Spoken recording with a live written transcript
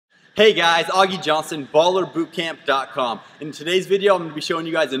Hey guys, Augie Johnston, ballerbootcamp.com. In today's video, I'm going to be showing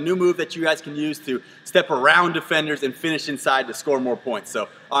you guys a new move that you guys can use to step around defenders and finish inside to score more points. So,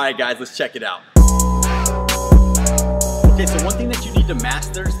 alright guys, let's check it out. Okay, so one thing that you need to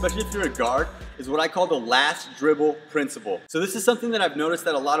master, especially if you're a guard, is what I call the last dribble principle. So this is something that I've noticed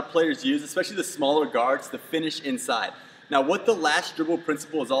that a lot of players use, especially the smaller guards, to finish inside. Now what the last dribble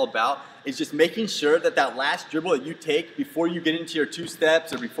principle is all about is just making sure that that last dribble that you take before you get into your two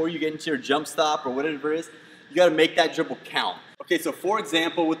steps or before you get into your jump stop or whatever it is, you gotta make that dribble count. Okay, so for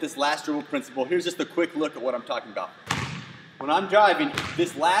example, with this last dribble principle, here's just a quick look at what I'm talking about. When I'm driving,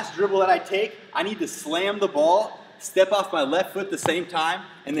 this last dribble that I take, I need to slam the ball, step off my left foot at the same time,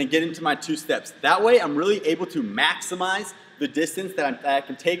 and then get into my two steps. That way, I'm really able to maximize the distance that I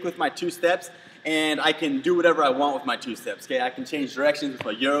can take with my two steps, and I can do whatever I want with my two steps, okay? I can change directions with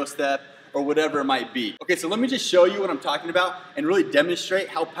my Euro step or whatever it might be. Okay, so let me just show you what I'm talking about and really demonstrate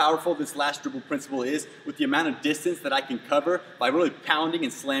how powerful this last dribble principle is with the amount of distance that I can cover by really pounding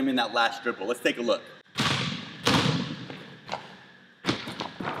and slamming that last dribble. Let's take a look.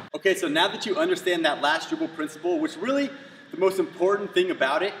 Okay, so now that you understand that last dribble principle, which really the most important thing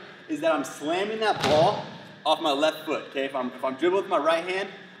about it is that I'm slamming that ball off my left foot, okay? If I'm dribbling with my right hand,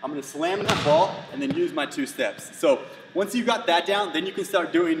 I'm gonna slam that ball and then use my two steps. So once you've got that down, then you can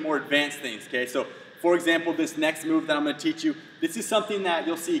start doing more advanced things, okay? So for example, this next move that I'm gonna teach you, this is something that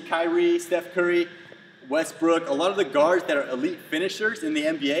you'll see Kyrie, Steph Curry, Westbrook, a lot of the guards that are elite finishers in the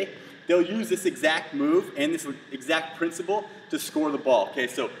NBA, they'll use this exact move and this exact principle to score the ball, okay?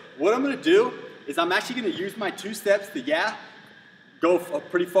 So what I'm gonna do is I'm actually gonna use my two steps to, go a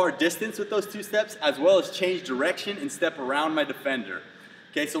pretty far distance with those two steps, as well as change direction and step around my defender.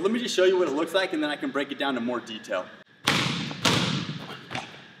 Okay, so let me just show you what it looks like and then I can break it down to more detail.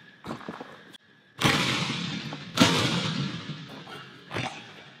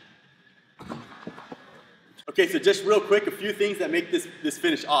 Okay, so just real quick, a few things that make this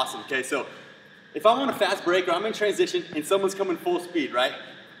finish awesome, okay? So if I'm on a fast break or I'm in transition and someone's coming full speed, right?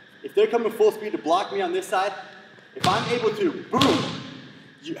 If they're coming full speed to block me on this side, if I'm able to, boom,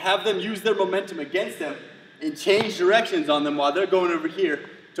 you have them use their momentum against them and change directions on them while they're going over here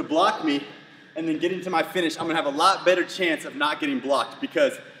to block me and then get into my finish, I'm gonna have a lot better chance of not getting blocked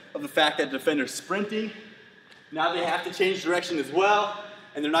because of the fact that the defender's sprinting. Now they have to change direction as well,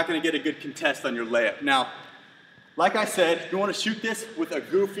 and they're not gonna get a good contest on your layup. Now, like I said, you wanna shoot this with a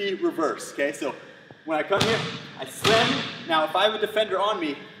goofy reverse, okay? So when I come here, I slam it. Now if I have a defender on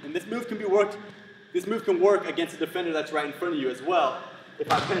me, and this move can work against a defender that's right in front of you as well.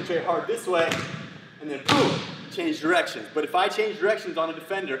 If I penetrate hard this way, and then boom, change directions. But if I change directions on a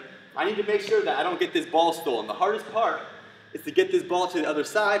defender, I need to make sure that I don't get this ball stolen. The hardest part is to get this ball to the other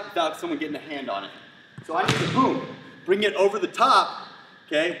side without someone getting a hand on it. So I need to, boom, bring it over the top,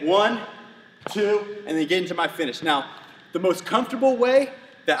 okay? 1, 2, and then get into my finish. Now, the most comfortable way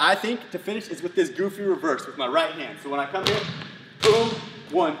that I think to finish is with this goofy reverse with my right hand. So when I come here, boom,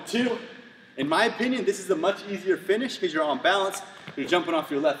 1, 2. In my opinion, this is a much easier finish because you're on balance, you're jumping off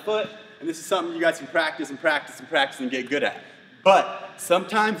your left foot, and this is something you guys can practice and practice and practice and get good at. But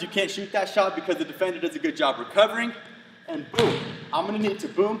sometimes you can't shoot that shot because the defender does a good job recovering, and boom, I'm gonna need to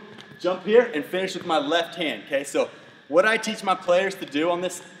boom, jump here and finish with my left hand, okay? So what I teach my players to do on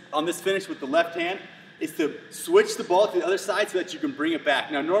this finish with the left hand is to switch the ball to the other side so that you can bring it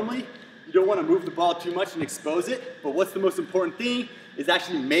back. Now normally, you don't wanna move the ball too much and expose it, but what's the most important thing is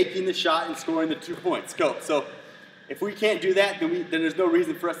actually making the shot and scoring the 2 points. Go. So if we can't do that, then there's no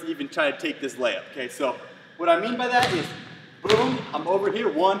reason for us to even try to take this layup, okay? So what I mean by that is, boom, I'm over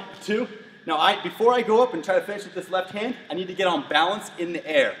here, 1, 2. Now before I go up and try to finish with this left hand, I need to get on balance in the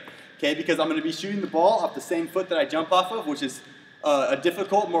air, okay? Because I'm gonna be shooting the ball off the same foot that I jump off of, which is a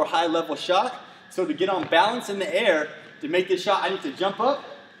difficult, more high level shot. So to get on balance in the air, to make this shot, I need to jump up,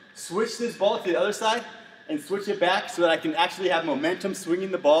 switch this ball to the other side, and switch it back so that I can actually have momentum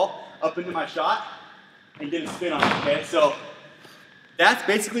swinging the ball up into my shot and get a spin on it, okay? So that's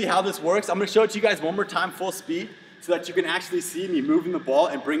basically how this works. I'm gonna show it to you guys one more time full speed so that you can actually see me moving the ball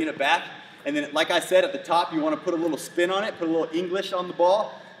and bringing it back. And then, like I said, at the top, you wanna put a little spin on it, put a little English on the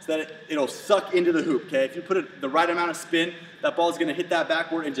ball so that it'll suck into the hoop, okay? If you put the right amount of spin, that ball's gonna hit that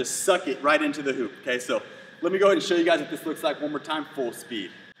backward and just suck it right into the hoop, okay? So let me go ahead and show you guys what this looks like one more time full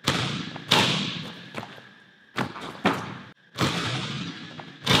speed.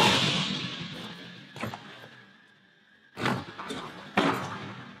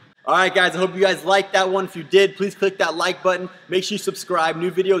 All right, guys, I hope you guys liked that one. If you did, please click that like button. Make sure you subscribe. New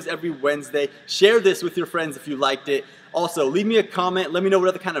videos every Wednesday. Share this with your friends if you liked it. Also, leave me a comment. Let me know what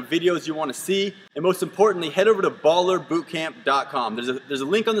other kind of videos you want to see. And most importantly, head over to ballerbootcamp.com. There's a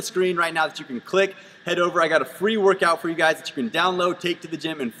link on the screen right now that you can click. Head over. I got a free workout for you guys that you can download, take to the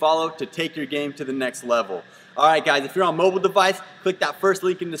gym, and follow to take your game to the next level. All right, guys, if you're on a mobile device, click that first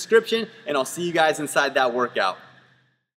link in the description, and I'll see you guys inside that workout.